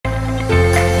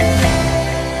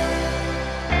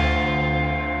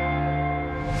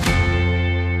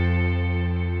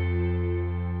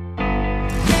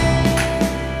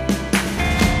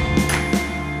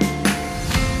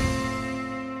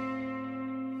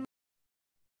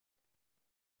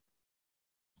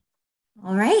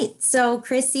All right. So,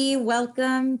 Chrissy,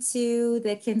 welcome to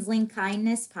the Kindling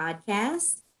Kindness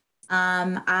podcast.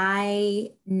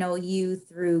 I know you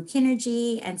through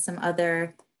Kinergy and some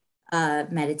other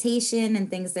meditation and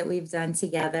things that we've done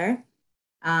together.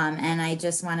 And I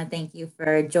just want to thank you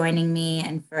for joining me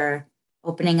and for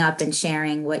opening up and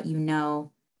sharing what you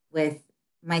know with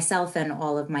myself and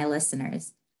all of my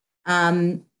listeners.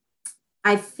 Um,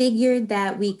 I figured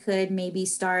that we could maybe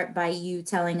start by you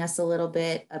telling us a little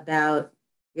bit about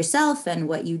yourself and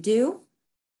what you do.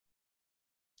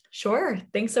 Sure.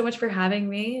 Thanks so much for having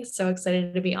me. So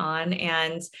excited to be on.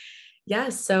 And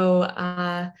yeah,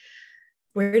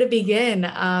 where to begin?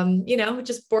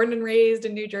 Just born and raised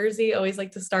in New Jersey, always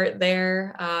like to start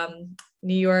there.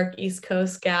 New York, East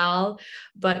Coast gal,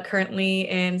 but currently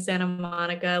in Santa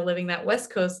Monica, living that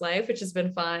West Coast life, which has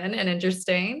been fun and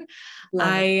interesting. Love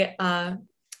it. I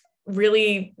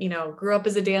really, grew up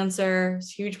as a dancer. It's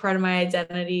a huge part of my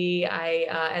identity.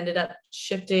 I ended up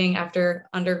shifting after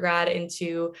undergrad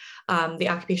into the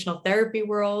occupational therapy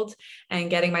world and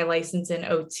getting my license in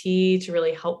OT to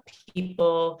really help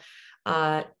people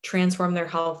transform their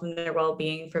health and their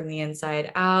well-being from the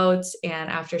inside out.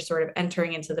 And after sort of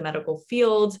entering into the medical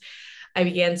field, I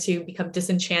began to become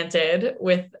disenchanted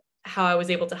with how I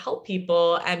was able to help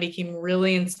people and became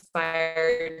really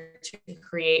inspired to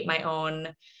create my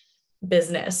own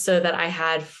business so that I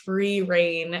had free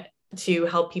reign to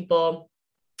help people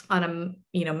on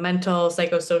a mental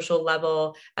psychosocial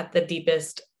level at the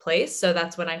deepest place. So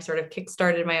that's when I sort of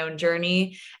kickstarted my own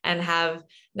journey and have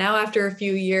now, after a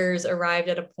few years, arrived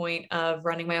at a point of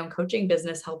running my own coaching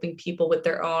business, helping people with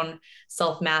their own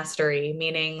self-mastery,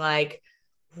 meaning like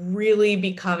really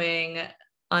becoming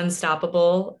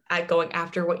unstoppable at going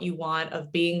after what you want,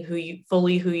 of being who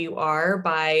you are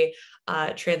by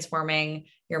transforming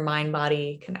your mind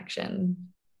body connection.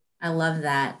 I love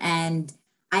that. And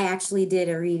I actually did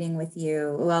a reading with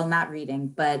you. Well, not reading,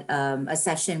 but a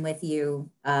session with you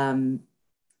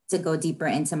to go deeper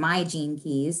into my gene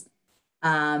keys.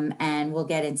 And we'll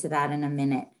get into that in a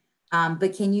minute.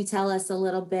 But can you tell us a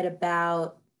little bit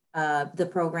about the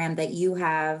program that you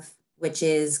have, which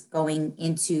is going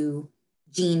into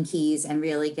gene keys and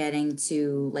really getting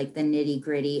to like the nitty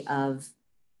gritty of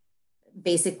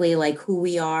basically like who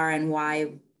we are and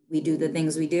why we do the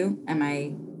things we do? Am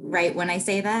I right when I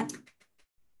say that?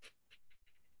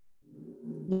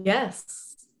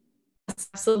 Yes,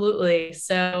 absolutely.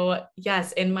 So,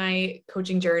 yes, in my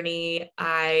coaching journey,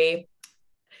 I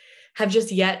have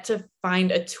just yet to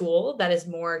find a tool that is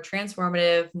more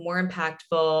transformative, more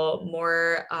impactful,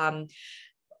 more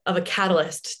of a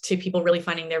catalyst to people really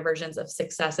finding their versions of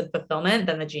success and fulfillment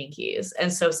than the gene keys.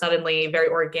 And so suddenly, very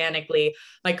organically,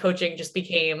 my coaching just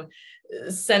became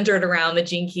centered around the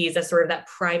gene keys as sort of that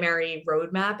primary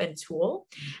roadmap and tool.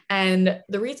 And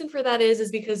the reason for that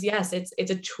is because yes, it's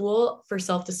a tool for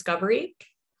self-discovery,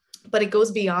 but it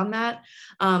goes beyond that,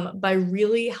 by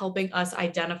really helping us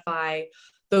identify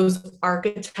those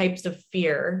archetypes of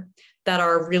fear that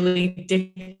are really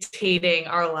dictating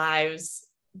our lives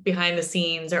behind the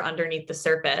scenes or underneath the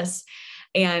surface,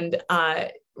 and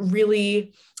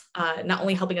really not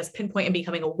only helping us pinpoint and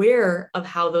becoming aware of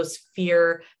how those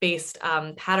fear-based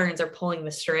patterns are pulling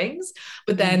the strings,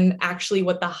 but then actually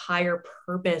what the higher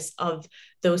purpose of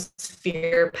those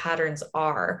fear patterns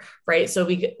are, right? So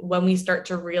when we start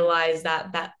to realize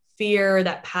that fear,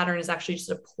 that pattern is actually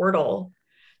just a portal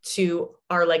to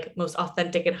our like most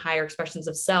authentic and higher expressions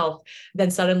of self, then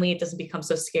suddenly it doesn't become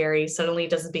so scary. Suddenly it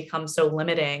doesn't become so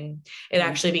limiting. It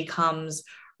actually becomes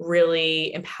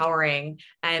really empowering.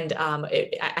 And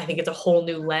I think it's a whole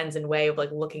new lens and way of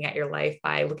like looking at your life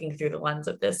by looking through the lens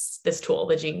of this tool,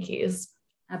 the gene keys.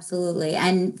 Absolutely.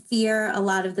 And fear, a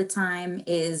lot of the time,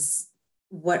 is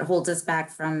what holds us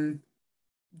back from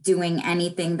doing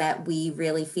anything that we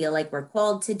really feel like we're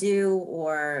called to do,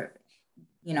 or,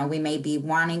 we may be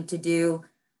wanting to do,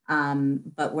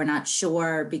 but we're not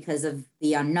sure because of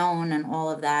the unknown and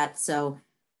all of that. So,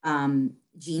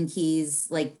 Gene Keys,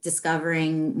 like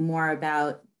discovering more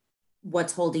about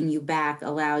what's holding you back,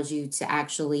 allows you to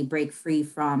actually break free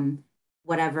from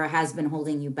whatever has been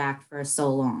holding you back for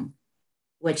so long,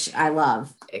 which I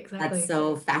love. That's Exactly.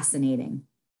 so fascinating.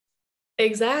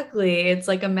 Exactly. It's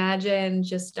like imagine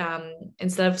just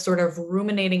instead of sort of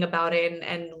ruminating about it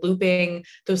and looping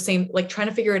those same, like trying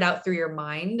to figure it out through your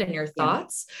mind and your Yeah.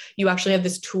 thoughts, you actually have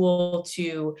this tool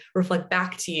to reflect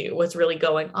back to you what's really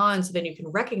going on. So then you can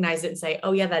recognize it and say,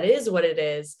 oh, yeah, that is what it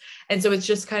is. And so it's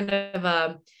just kind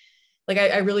of like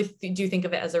I really do think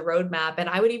of it as a roadmap. And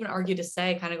I would even argue to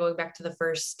say, kind of going back to the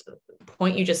first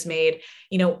point you just made,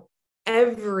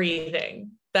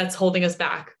 everything that's holding us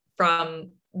back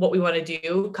from what we want to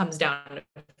do comes down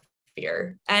to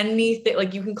fear. Anything,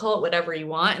 like you can call it whatever you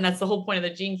want. And that's the whole point of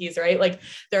the Gene Keys, right? Like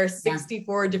there are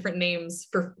 64 different names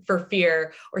for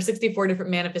fear, or 64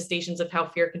 different manifestations of how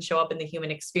fear can show up in the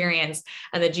human experience.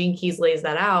 And the Gene Keys lays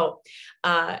that out.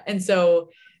 And so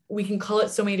we can call it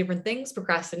so many different things: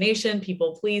 procrastination,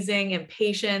 people pleasing,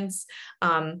 impatience,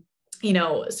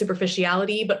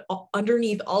 superficiality, but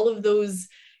underneath all of those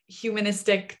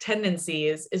humanistic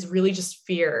tendencies is really just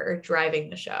fear driving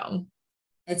the show.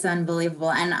 It's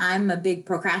unbelievable. And I'm a big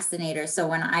procrastinator. So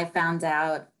when I found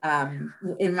out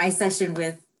in my session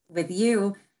with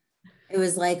you, it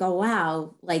was like, oh,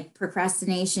 wow, like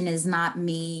procrastination is not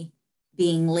me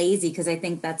being lazy, because I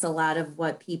think that's a lot of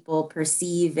what people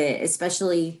perceive it,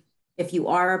 especially if you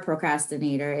are a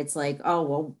procrastinator. It's like, oh,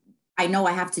 well, I know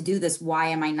I have to do this. Why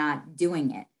am I not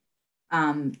doing it?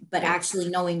 But actually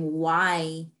knowing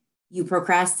why you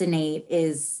procrastinate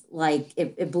is like,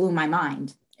 it blew my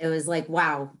mind. It was like,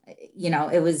 wow,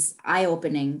 it was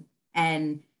eye-opening,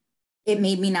 and it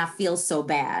made me not feel so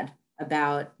bad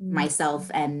about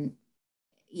myself. And,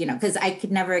 because I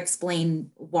could never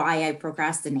explain why I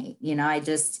procrastinate. I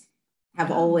just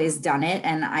have always done it,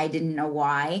 and I didn't know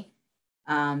why.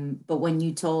 But when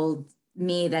you told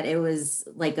me that it was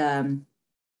like,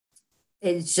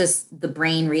 it's just the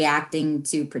brain reacting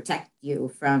to protect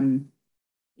you from,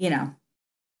 from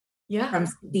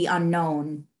the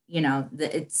unknown.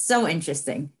 It's so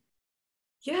interesting.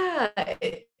 Yeah.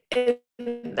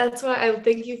 That's why I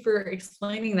thank you for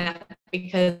explaining that,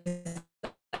 because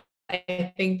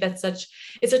I think it's such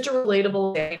a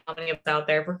relatable thing. How many of us out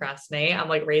there procrastinate? I'm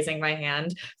like raising my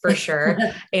hand for sure.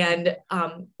 And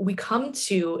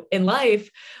in life,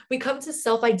 we come to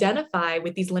self-identify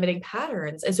with these limiting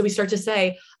patterns. And so we start to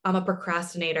say, I'm a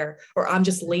procrastinator, or I'm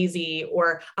just lazy,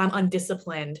 or I'm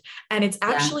undisciplined. And it's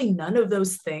actually none of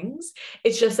those things.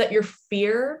 It's just that your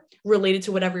fear related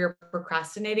to whatever you're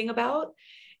procrastinating about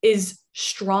is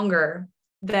stronger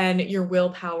than your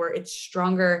willpower. It's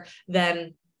stronger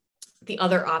than the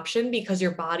other option, because your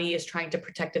body is trying to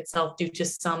protect itself due to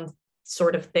some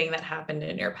sort of thing that happened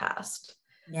in your past.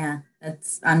 Yeah,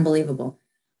 that's unbelievable.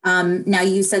 Now,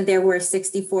 you said there were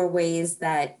 64 ways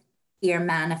that fear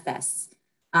manifests.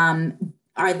 Are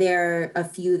there a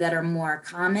few that are more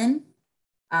common?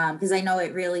 Because I know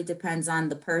it really depends on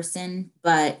the person,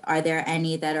 but are there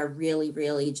any that are really,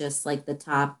 really just like the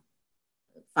top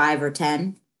 5 or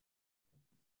 10?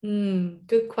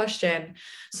 Good question.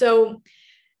 So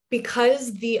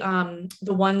because the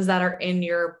ones that are in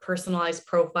your personalized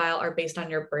profile are based on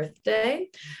your birthday,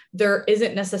 there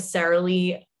isn't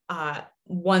necessarily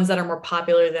ones that are more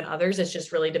popular than others. It's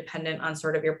just really dependent on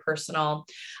sort of your personal,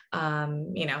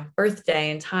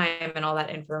 birthday and time and all that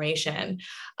information.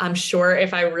 I'm sure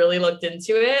if I really looked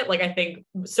into it, like I think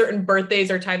certain birthdays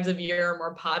or times of year are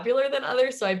more popular than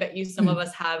others. So I bet you some of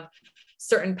us have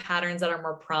certain patterns that are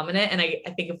more prominent. And I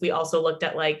think if we also looked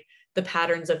at like the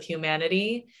patterns of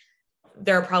humanity,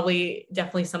 there are probably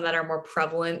definitely some that are more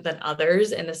prevalent than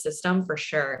others in the system for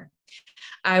sure.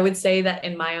 I would say that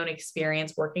in my own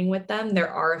experience working with them, there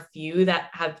are a few that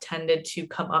have tended to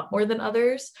come up more than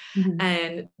others.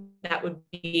 And that would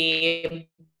be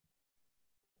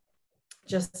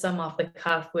just some off the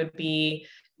cuff would be,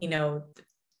 the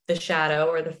shadow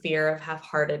or the fear of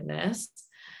half-heartedness.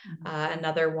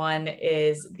 Another one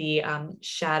is the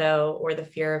shadow or the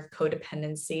fear of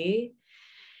codependency.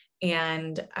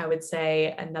 And I would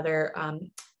say another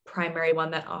primary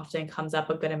one that often comes up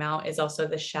a good amount is also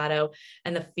the shadow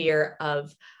and the fear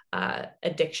of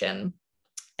addiction.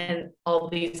 And all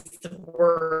these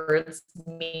words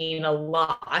mean a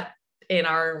lot in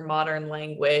our modern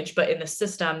language, but in the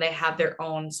system, they have their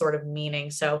own sort of meaning.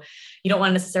 So you don't want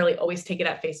to necessarily always take it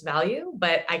at face value,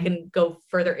 but I can go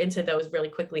further into those really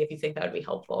quickly if you think that would be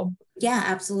helpful. Yeah,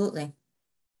 absolutely.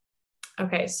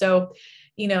 Okay. So,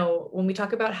 when we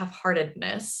talk about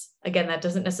half-heartedness, again, that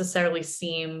doesn't necessarily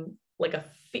seem like a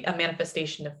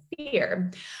manifestation of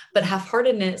fear, but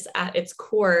half-heartedness at its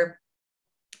core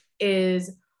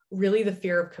is really the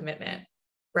fear of commitment,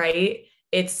 right?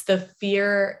 It's the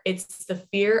fear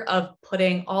of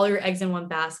putting all your eggs in one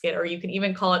basket, or you can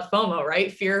even call it FOMO,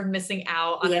 right? Fear of missing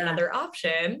out on another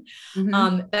option,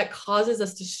 that causes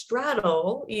us to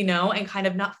straddle, and kind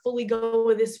of not fully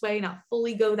go this way, not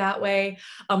fully go that way.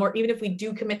 Or even if we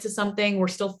do commit to something, we're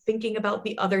still thinking about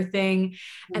the other thing.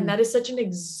 And that is such an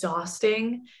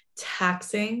exhausting,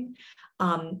 taxing,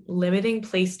 limiting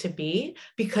place to be,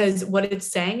 because what it's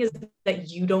saying is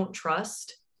that you don't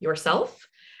trust yourself.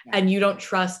 And you don't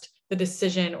trust the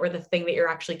decision or the thing that you're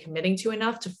actually committing to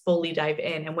enough to fully dive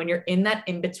in. And when you're in that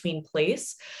in-between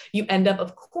place, you end up,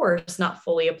 of course, not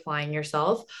fully applying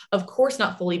yourself, of course,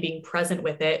 not fully being present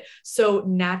with it. So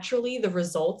naturally, the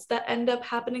results that end up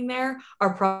happening there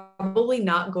are probably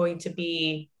not going to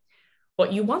be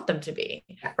what you want them to be,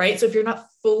 right? So if you're not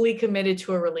fully committed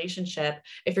to a relationship,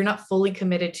 if you're not fully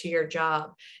committed to your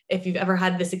job, if you've ever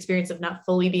had this experience of not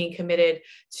fully being committed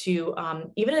to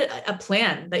even a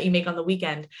plan that you make on the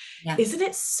weekend, isn't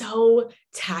it so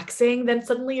taxing? Then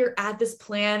suddenly you're at this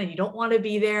plan and you don't want to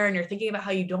be there, and you're thinking about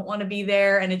how you don't want to be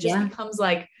there. And it just becomes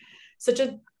like such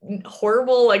a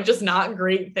horrible, like just not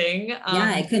great thing.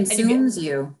 It consumes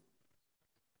you.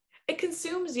 It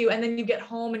consumes you, and then you get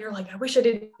home and you're like, I wish I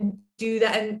didn't do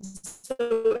that. And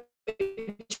so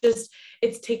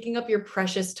it's taking up your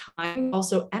precious time,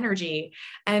 also energy,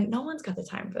 and no one's got the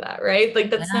time for that, right? Like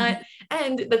that's not,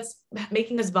 and that's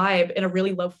making us vibe in a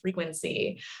really low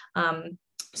frequency.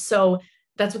 So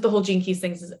that's what the whole Gene Keys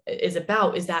things is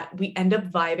about, is that we end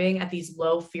up vibing at these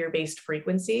low fear-based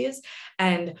frequencies.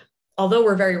 And although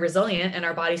we're very resilient and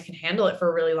our bodies can handle it for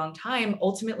a really long time,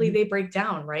 ultimately they break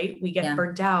down, right? We get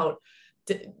burnt out,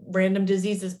 random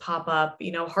diseases pop up,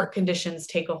 heart conditions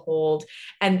take a hold,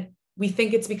 and we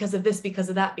think it's because of this, because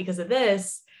of that, because of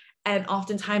this. And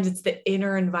oftentimes it's the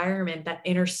inner environment, that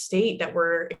inner state that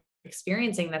we're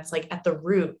experiencing that's like at the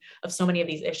root of so many of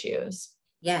these issues.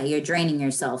 Yeah, you're draining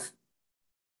yourself.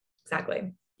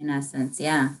 Exactly. In essence,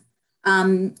 yeah.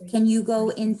 Can you go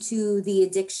into the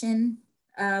addiction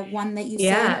one that you said?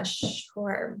 Yeah,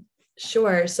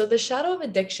 sure. So the shadow of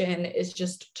addiction is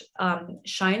just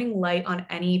shining light on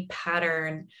any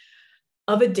pattern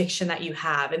of addiction that you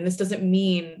have. And this doesn't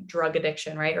mean drug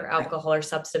addiction, right? Or alcohol or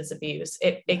substance abuse.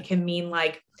 It can mean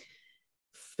like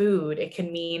food. It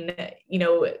can mean,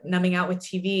 numbing out with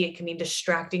TV. It can mean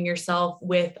distracting yourself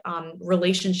with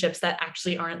relationships that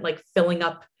actually aren't like filling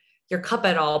up your cup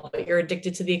at all, but you're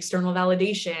addicted to the external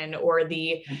validation or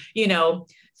the,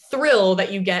 thrill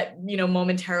that you get,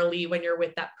 momentarily when you're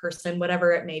with that person,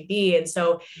 whatever it may be. And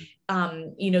so,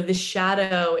 this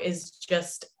shadow is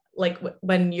just like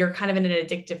when you're kind of in an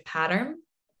addictive pattern,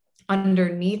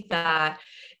 underneath that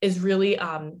is really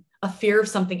a fear of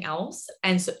something else.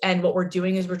 And what we're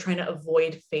doing is we're trying to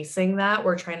avoid facing that.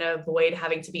 We're trying to avoid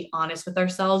having to be honest with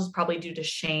ourselves, probably due to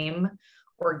shame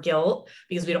or guilt,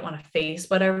 because we don't want to face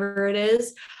whatever it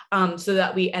is, so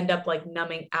that we end up like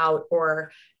numbing out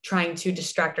or trying to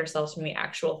distract ourselves from the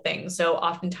actual thing. So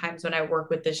oftentimes when I work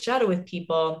with this shadow with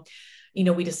people,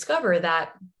 we discover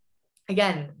that,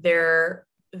 again, their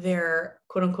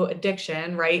quote unquote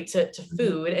addiction, right, to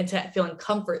food and to feeling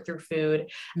comfort through food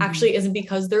actually isn't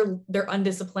because they're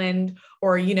undisciplined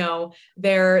or,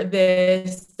 they're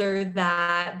this, they're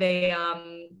that, they,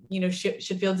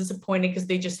 should feel disappointed because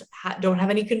they just don't have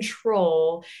any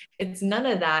control. It's none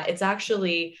of that. It's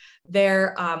actually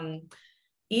they're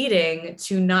eating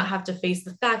to not have to face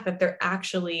the fact that they're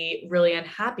actually really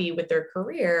unhappy with their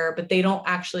career, but they don't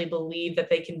actually believe that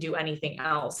they can do anything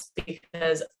else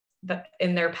because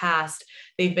in their past,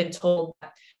 they've been told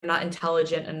that they're not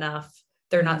intelligent enough,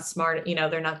 they're not smart,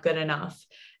 they're not good enough.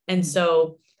 And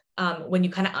so when you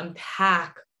kind of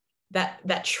unpack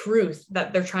that truth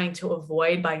that they're trying to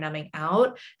avoid by numbing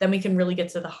out, then we can really get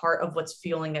to the heart of what's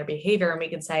fueling their behavior. And we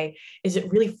can say, is it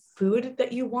really food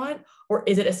that you want? Or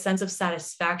is it a sense of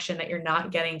satisfaction that you're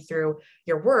not getting through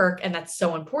your work? And that's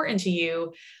so important to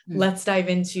you. Let's dive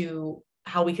into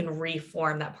how we can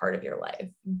reform that part of your life.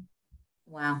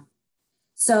 Wow.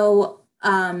 So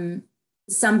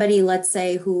somebody, let's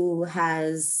say, who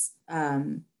has,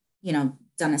 done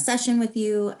a session with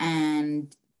you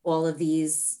and all of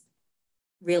these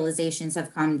realizations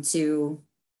have come to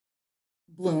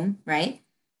bloom, right?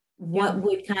 What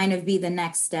would kind of be the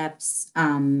next steps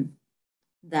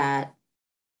that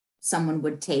someone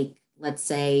would take? Let's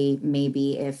say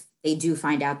maybe if they do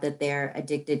find out that they're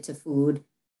addicted to food,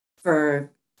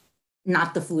 for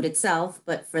not the food itself,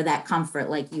 but for that comfort,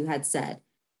 like you had said.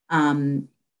 Right.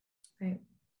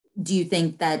 Do you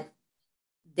think that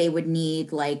they would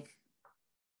need like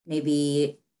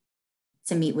maybe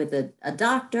to meet with a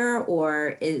doctor,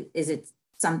 or is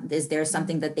there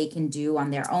something that they can do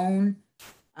on their own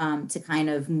to kind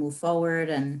of move forward?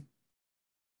 And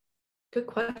good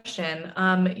question.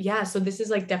 So this is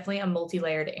like definitely a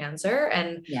multi-layered answer,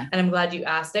 and I'm glad you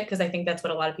asked it, because I think that's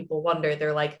what a lot of people wonder.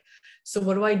 They're like, so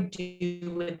what do I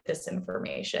do with this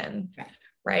information?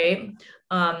 Right.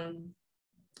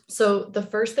 So the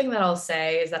first thing that I'll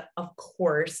say is that, of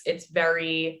course, it's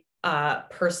very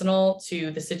personal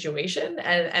to the situation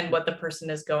and what the person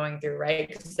is going through, right?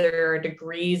 Because there are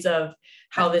degrees of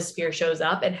how this fear shows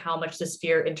up and how much this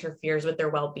fear interferes with their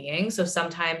well-being. So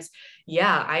sometimes,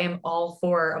 yeah, I am all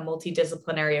for a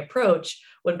multidisciplinary approach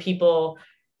when people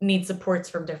need supports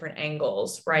from different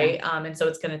angles, right? Yeah. And so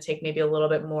it's going to take maybe a little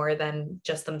bit more than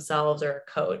just themselves or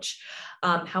a coach.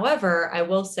 However, I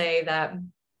will say that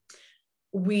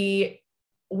we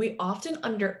often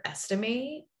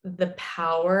underestimate the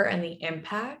power and the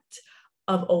impact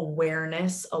of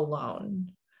awareness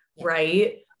alone,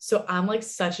 right? So I'm like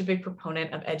such a big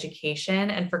proponent of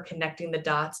education and for connecting the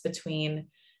dots between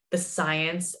the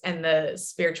science and the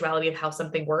spirituality of how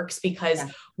something works, because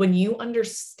when you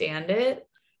understand it,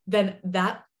 then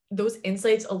those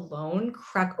insights alone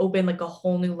crack open like a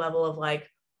whole new level of like,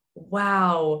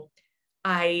 wow,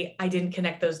 I didn't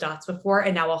connect those dots before,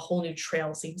 and now a whole new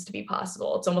trail seems to be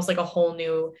possible. It's almost like a whole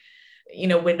new,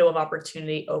 window of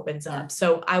opportunity opens up.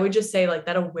 So I would just say like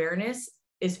that awareness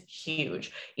is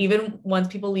huge. Even once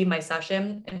people leave my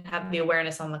session and have the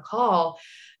awareness on the call,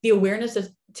 the awareness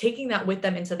is taking that with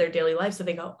them into their daily life. So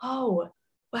they go, oh,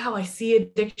 wow, I see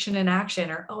addiction in action,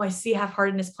 or, oh, I see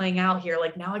half-heartedness playing out here.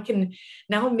 Like now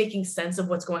I'm making sense of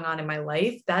what's going on in my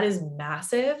life. That is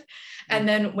massive. And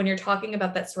then when you're talking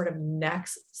about that sort of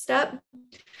next step,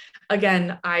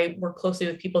 again, I work closely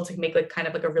with people to make like kind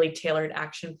of like a really tailored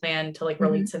action plan to like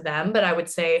relate to them. But I would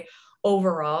say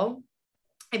overall,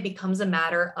 it becomes a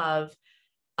matter of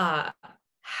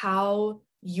how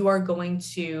you are going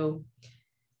to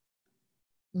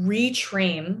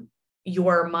retrain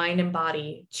your mind and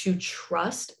body to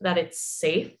trust that it's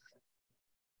safe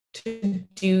to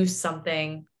do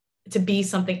something, to be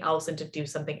something else, and to do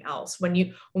something else. When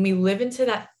we live into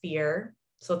that fear,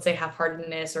 so let's say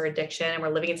half-heartedness or addiction, and we're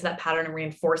living into that pattern and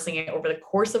reinforcing it over the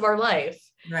course of our life.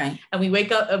 Right. And we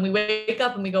wake up and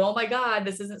we go, oh my God,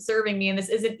 this isn't serving me. And this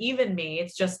isn't even me.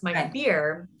 It's just my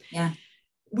fear. Yeah.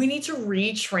 We need to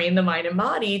retrain the mind and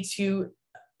body to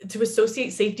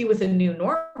associate safety with a new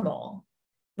normal.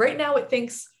 Right now it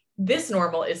thinks this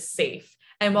normal is safe.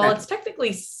 And while it's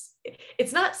technically,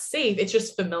 it's not safe, it's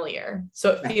just familiar.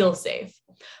 So it feels safe,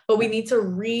 but we need to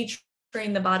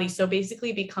retrain the body. So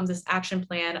basically it becomes this action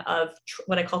plan of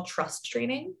what I call trust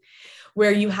training,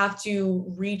 where you have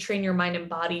to retrain your mind and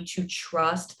body to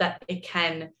trust that it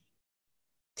can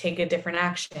take a different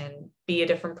action, be a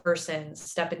different person,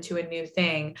 step into a new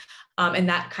thing. And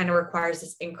that kind of requires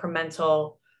this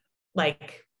incremental,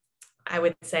 like, I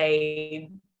would say,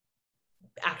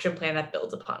 action plan that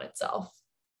builds upon itself.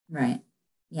 Right.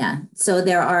 Yeah. So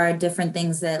there are different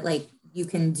things that like you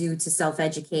can do to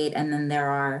self-educate. And then there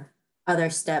are other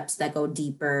steps that go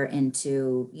deeper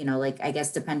into, like, I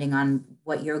guess, depending on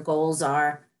what your goals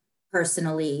are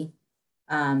personally,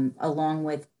 along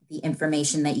with the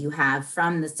information that you have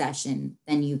from the session,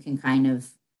 then you can kind of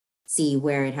see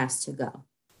where it has to go.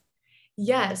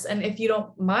 Yes. And if you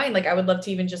don't mind, like, I would love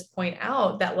to even just point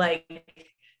out that, like,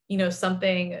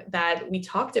 something that we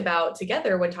talked about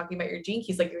together when talking about your gene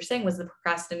keys, like you're saying, was the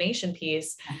procrastination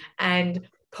piece. And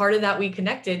part of that we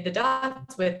connected the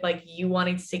dots with like you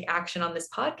wanting to take action on this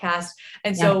podcast.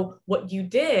 And so what you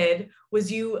did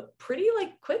was you pretty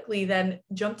like quickly then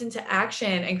jumped into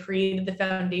action and created the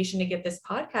foundation to get this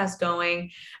podcast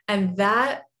going. And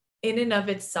that in and of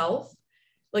itself,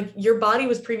 like your body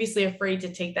was previously afraid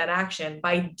to take that action.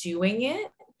 By doing it,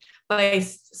 by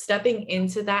stepping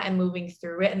into that and moving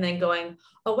through it and then going,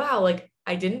 oh, wow, like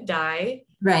I didn't die.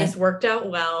 Right. This worked out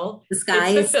well. The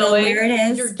sky is still where it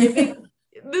is. You're giving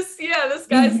the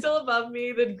sky's still above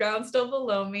me. The ground's still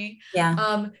below me.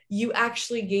 Yeah. You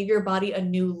actually gave your body a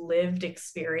new lived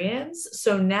experience.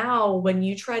 So now when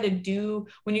you try to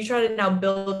now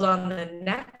build on the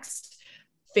next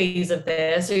phase of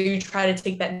this, or you try to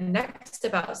take that next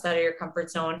step outside of your comfort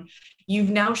zone, you've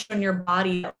now shown your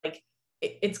body that, like,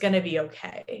 it's going to be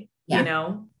okay.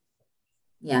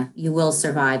 Yeah, you will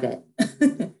survive it.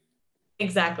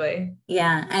 Exactly.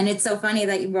 Yeah. And it's so funny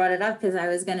that you brought it up, because I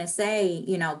was going to say,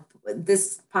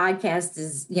 this podcast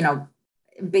is,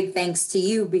 big thanks to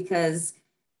you, because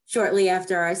shortly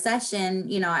after our session,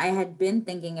 I had been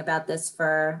thinking about this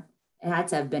it had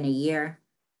to have been a year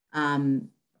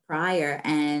prior.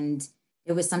 And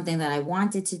it was something that I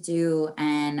wanted to do.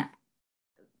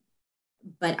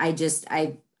 But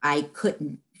I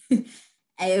couldn't.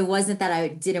 It wasn't that I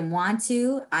didn't want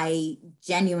to. I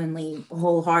genuinely,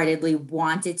 wholeheartedly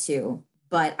wanted to,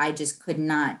 but I just could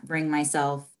not bring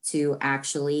myself to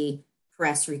actually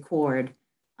press record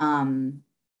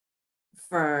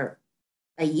for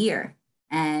a year.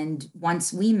 And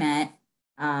once we met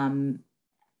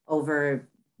over,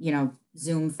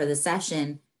 Zoom for the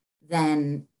session,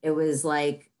 then it was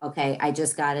like, okay, I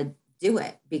just got to do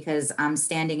it because I'm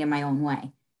standing in my own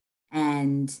way.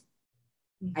 And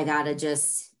I got to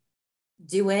just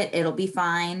do it. It'll be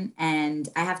fine. And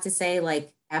I have to say,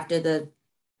 like,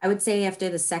 I would say after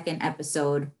the second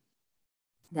episode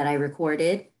that I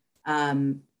recorded,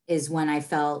 is when I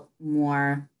felt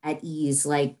more at ease,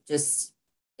 like just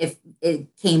if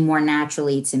it came more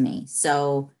naturally to me.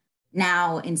 So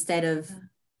now instead of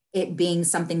it being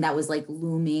something that was like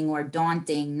looming or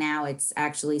daunting, now it's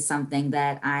actually something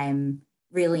that I'm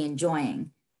really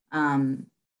enjoying. Um,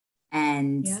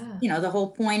 and, Yeah. the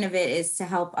whole point of it is to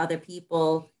help other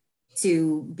people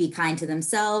to be kind to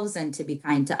themselves and to be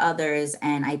kind to others.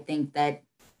 And I think that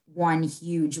one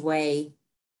huge way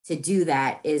to do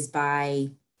that is by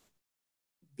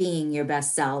being your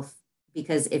best self,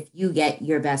 because if you get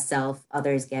your best self,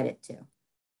 others get it too.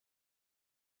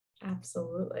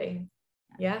 Absolutely.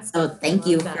 Yeah. So I thank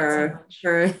you love that so much.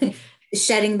 for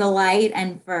shedding the light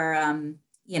and for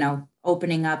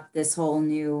opening up this whole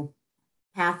new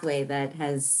pathway that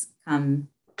has come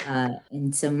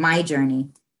into my journey.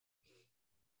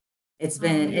 Oh,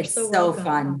 you're It's so so welcome.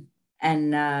 fun,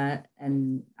 and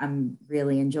I'm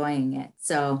really enjoying it.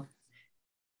 So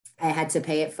I had to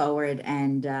pay it forward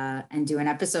and do an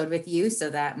episode with you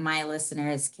so that my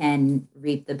listeners can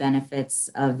reap the benefits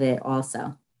of it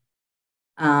also.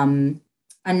 Um,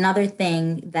 Another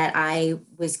thing that I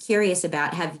was curious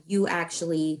about, have you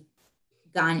actually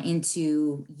gone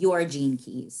into your gene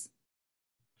keys?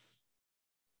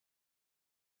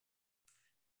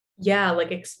 Yeah,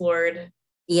 like explored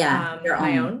Yeah, your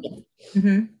my own. own. Yeah.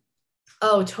 Mm-hmm.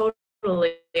 Oh,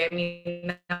 totally. I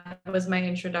mean, that was my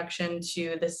introduction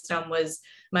to the system, was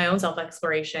my own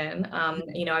self-exploration.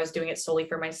 I was doing it solely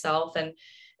for myself, and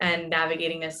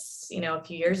navigating this, a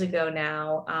few years ago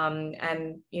now,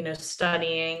 and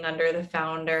studying under the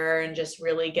founder and just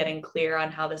really getting clear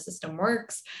on how the system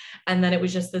works. And then it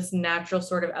was just this natural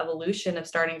sort of evolution of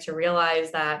starting to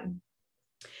realize that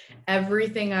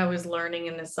everything I was learning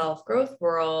in the self-growth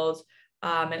world,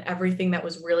 and everything that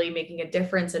was really making a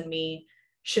difference in me,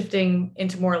 shifting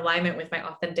into more alignment with my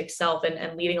authentic self,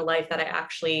 and leading a life that I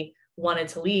actually wanted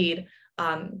to lead.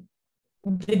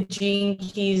 The gene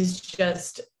keys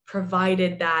just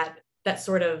provided that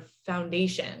sort of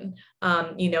foundation,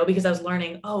 because I was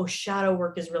learning, oh, shadow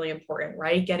work is really important,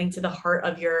 right? Getting to the heart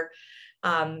of your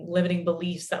limiting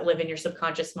beliefs that live in your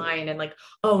subconscious mind, and like,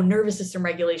 oh, nervous system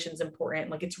regulation is important.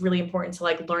 Like, it's really important to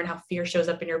like learn how fear shows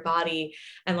up in your body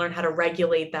and learn how to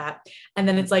regulate that. And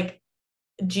then it's like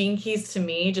gene keys to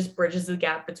me just bridges the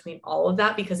gap between all of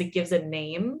that, because it gives a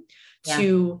name Yeah.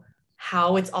 to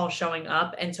how it's all showing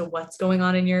up and to what's going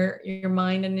on in your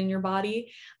mind and in your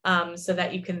body, so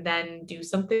that you can then do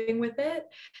something with it.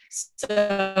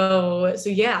 So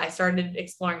yeah, I started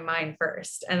exploring mine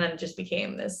first, and then it just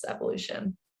became this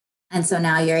evolution. And so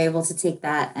now you're able to take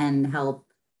that and help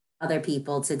other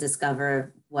people to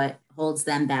discover what holds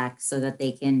them back so that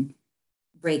they can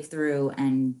break through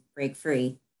and break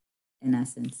free, in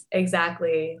essence.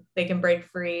 Exactly, they can break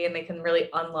free and they can really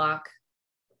unlock,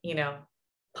 you know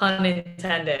pun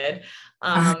intended,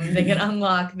 they can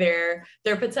unlock their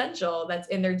potential that's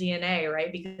in their DNA, right?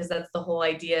 Because that's the whole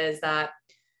idea, is that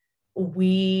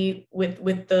we,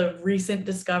 with the recent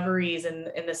discoveries in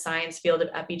the science field of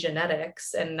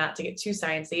epigenetics, and not to get too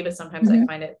sciencey, but sometimes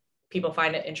Mhm. people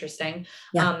find it interesting.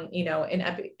 Yeah. In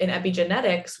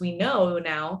epigenetics, we know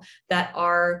now that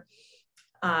our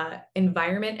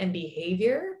environment and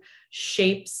behavior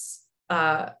shapes,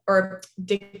 or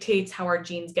dictates how our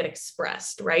genes get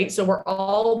expressed, right? So we're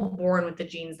all born with the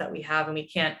genes that we have, and we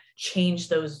can't change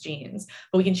those genes,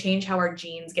 but we can change how our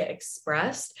genes get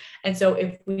expressed. And so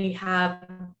if we have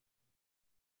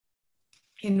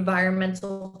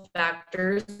environmental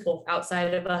factors both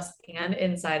outside of us and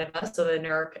inside of us, so the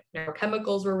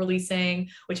neurochemicals we're releasing,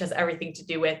 which has everything to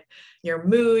do with your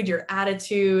mood, your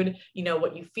attitude,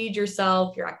 what you feed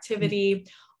yourself, your activity,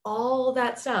 all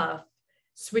that stuff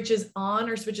switches on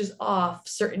or switches off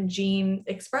certain gene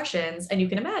expressions. And you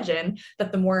can imagine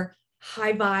that the more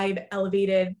high vibe,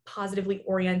 elevated, positively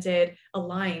oriented,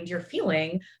 aligned you're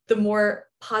feeling, the more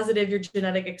positive your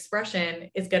genetic expression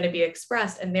is going to be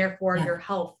expressed. And therefore, Yeah. your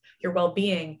health, your well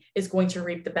being is going to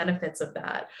reap the benefits of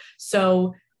that.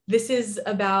 So, this is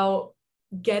about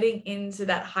getting into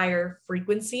that higher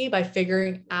frequency by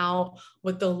figuring out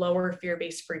what the lower fear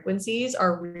based frequencies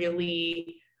are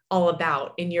really all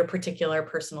about in your particular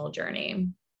personal journey.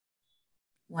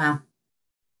 Wow.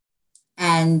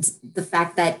 And the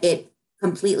fact that it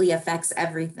completely affects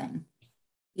everything,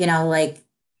 like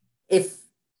if,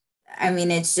 I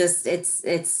mean, it's just,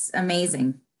 it's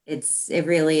amazing. It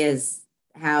really is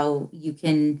how you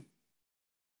can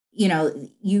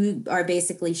you are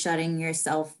basically shutting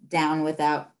yourself down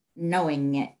without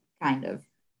knowing it, kind of.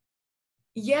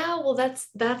 Yeah, well,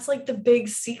 that's like the big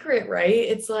secret, right?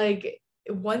 It's like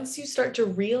once you start to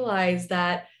realize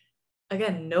that,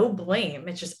 again, no blame,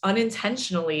 it's just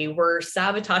unintentionally we're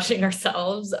sabotaging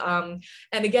ourselves. And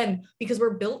again, because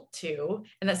we're built to,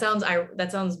 and that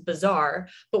sounds bizarre,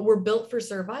 but we're built for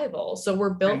survival. So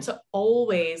we're built Right. to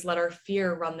always let our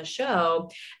fear run the show.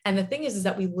 And the thing is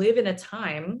that we live in a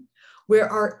time where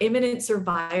our imminent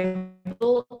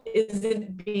survival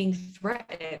isn't being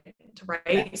threatened,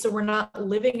 right? So we're not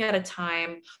living at a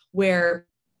time where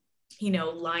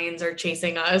lions are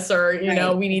chasing us, or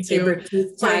Right. we need to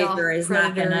Saber-toothed fight off tiger is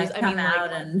not going predators. to I come mean, like,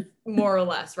 out and more or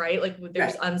less, right? Like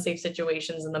there's right. unsafe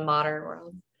situations in the modern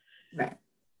world. Right.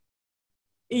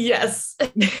 Yes.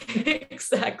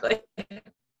 Exactly.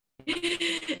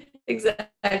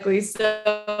 Exactly.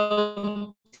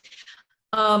 So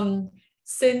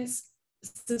since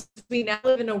we now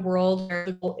live in a world where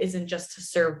the goal isn't just to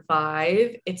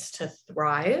survive, it's to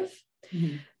thrive,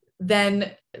 Mm-hmm.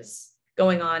 then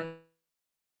going on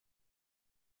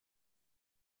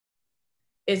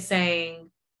is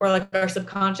saying, or like our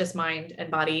subconscious mind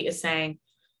and body is saying,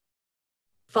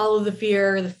 follow the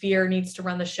fear needs to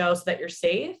run the show so that you're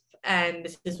safe, and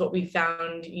this is what we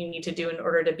found you need to do in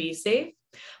order to be safe.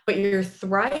 But your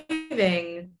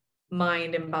thriving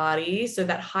mind and body, so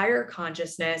that higher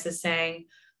consciousness, is saying,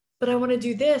 but I want to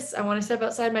do this, I want to step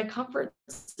outside my comfort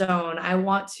zone, I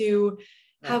want to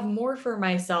have more for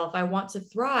myself, I want to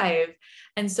thrive.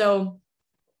 And so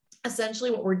essentially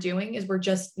what we're doing is we're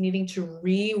just needing to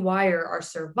rewire our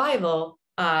survival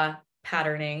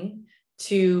patterning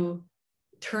to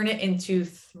turn it into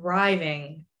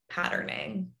thriving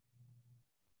patterning.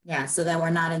 Yeah, so that we're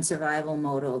not in survival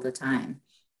mode all the time.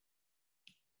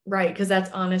 Right, because that's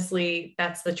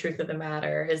the truth of the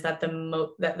matter, is that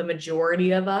that the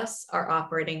majority of us are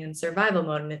operating in survival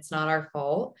mode, and it's not our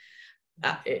fault.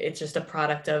 It's just a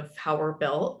product of how we're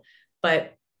built.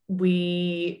 But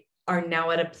we are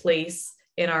now at a place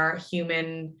in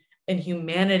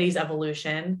humanity's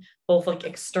evolution, both like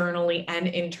externally and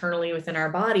internally within our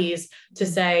bodies, to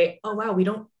say, oh wow, we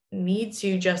don't need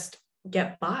to just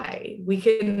get by, we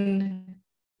can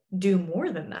do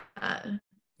more than that.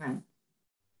 Right.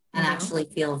 And actually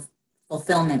feel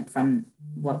fulfillment from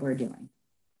what we're doing.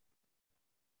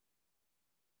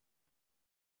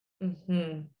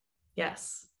 Mm-hmm.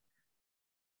 Yes.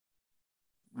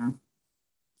 Wow.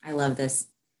 I love this.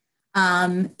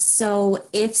 So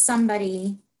if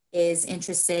somebody is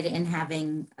interested in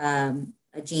having a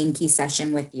Gene Key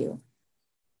session with you,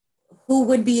 who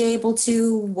would be able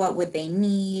to, what would they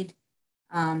need?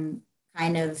 Kind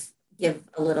of give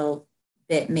a little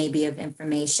bit maybe of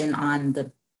information on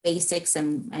the basics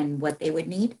and what they would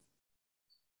need.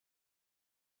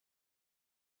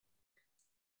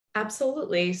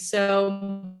 Absolutely.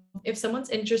 So if someone's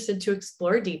interested to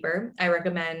explore deeper, I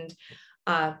recommend,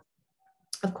 of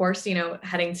course,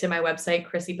 heading to my website,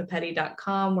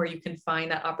 chrissypapetti.com, where you can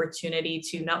find that opportunity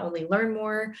to not only learn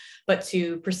more, but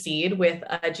to proceed with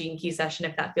a Gene Key session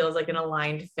if that feels like an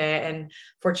aligned fit. And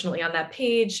fortunately, on that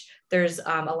page, there's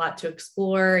a lot to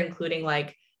explore, including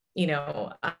like,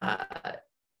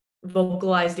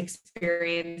 vocalized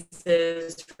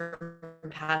experiences from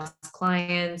past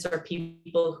clients or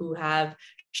people who have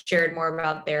shared more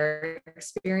about their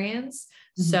experience.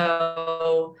 Mm-hmm.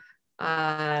 So,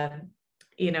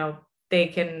 they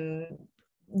can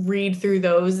read through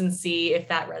those and see if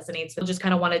that resonates. They'll just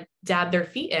kind of want to dab their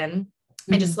feet in,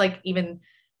 mm-hmm. and just like even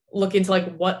look into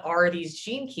like, what are these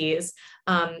Gene Keys?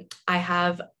 I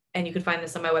have, and you can find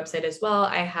this on my website as well,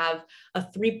 I have a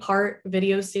 3-part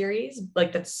video series,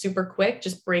 like that's super quick,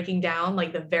 just breaking down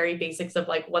like the very basics of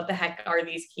like, what the heck are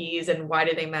these keys and why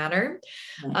do they matter?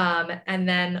 Mm-hmm. And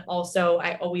then also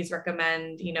I always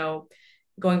recommend,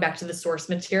 going back to the source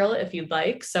material if you'd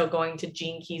like. So going to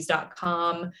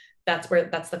genekeys.com, that's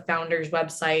the founder's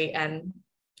website. And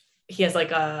he has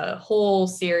like a whole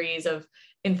series of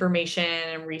information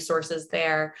and resources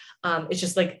there. It's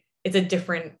just like, it's a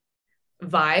different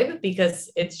vibe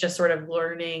because it's just sort of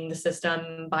learning the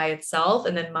system by itself.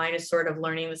 And then mine is sort of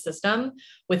learning the system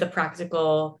with a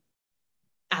practical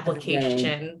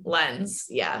application lens.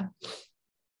 Yeah.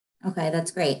 Okay, that's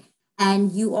great.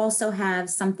 And you also have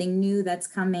something new that's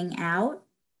coming out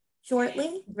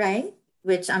shortly, right?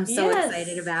 Which I'm so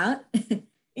excited about.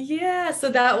 Yeah,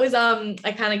 so that was I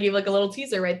kind of gave like a little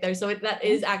teaser right there. So that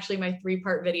is actually my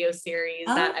 3-part video series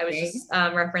that I was just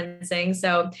referencing.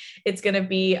 So it's going to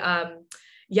be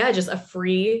just a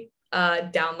free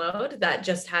download that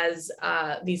just has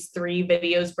these 3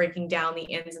 videos breaking down the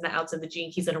ins and the outs of the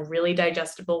gene keys in a really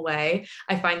digestible way.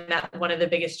 I find that one of the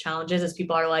biggest challenges is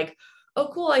people are like, oh,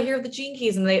 cool, I hear the gene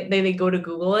keys, and they go to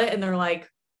Google it and they're like,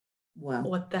 wow,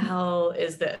 what the hell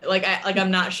is this?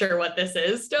 I'm not sure what this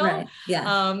is still. Right.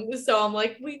 Yeah. So I'm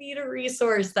like, we need a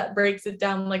resource that breaks it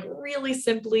down like really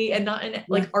simply and not in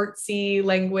like artsy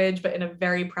language, but in a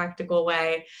very practical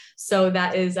way. So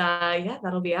that is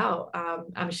that'll be out.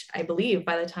 I believe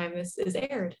by the time this is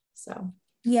aired. So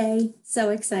yay, so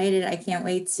excited. I can't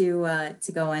wait to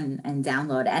go and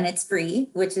download. And it's free,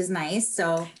 which is nice.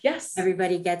 So yes,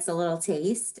 everybody gets a little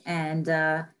taste, and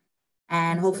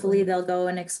Absolutely. hopefully they'll go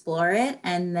and explore it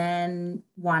and then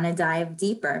want to dive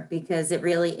deeper, because it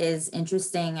really is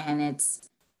interesting, and it's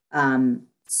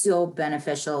so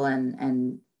beneficial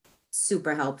and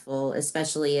super helpful,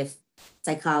 especially if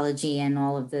psychology and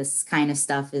all of this kind of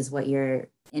stuff is what you're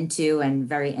into and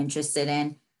very interested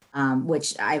in,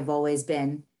 which I've always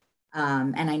been,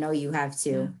 and I know you have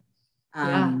too.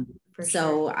 For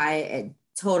so sure. I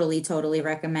totally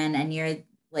recommend, and you're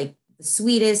like the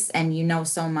sweetest, and you know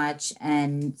so much,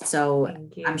 and so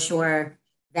I'm sure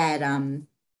that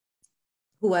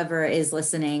whoever is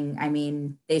listening, I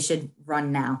mean, they should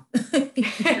run now.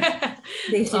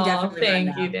 They should definitely run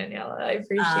now. Thank you, Daniela. I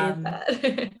appreciate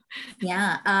that.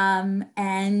 Yeah.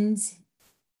 And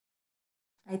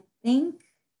I think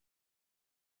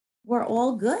we're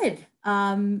all good.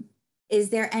 Is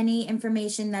there any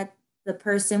information that the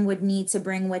person would need to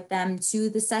bring with them to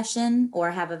the session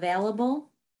or have available?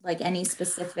 Like any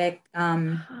specific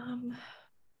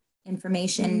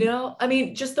information? No, I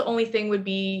mean, just the only thing would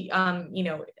be,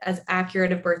 as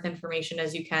accurate of birth information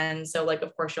as you can. So like,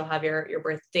 of course you'll have your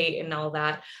birth date and all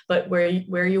that, but where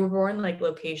you were born, like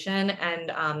location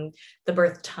and the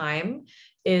birth time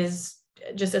is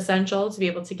just essential to be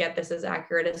able to get this as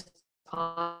accurate as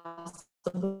possible.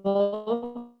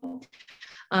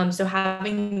 So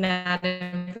having that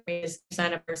information,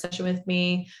 sign up for a session with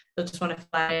me, you'll just want to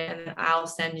fill it, and then I'll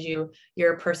send you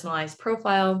your personalized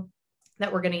profile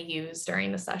that we're going to use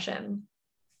during the session.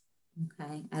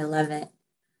 Okay, I love it.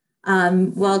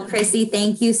 Well, Chrissy,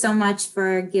 thank you so much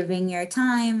for giving your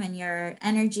time and your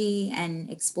energy and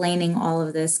explaining all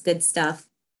of this good stuff.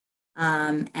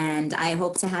 And I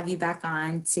hope to have you back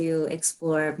on to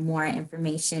explore more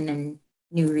information and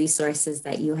new resources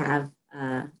that you have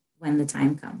when the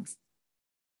time comes.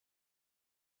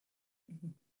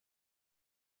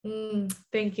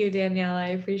 Thank you, Danielle. I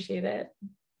appreciate it.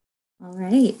 All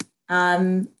right.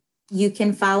 You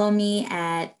can follow me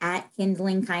at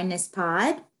Kindling Kindness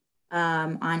Pod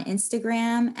on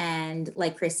Instagram. And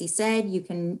like Chrissy said, you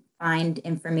can find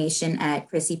information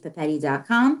at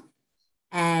chrissypapetti.com.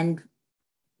 And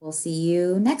we'll see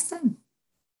you next time.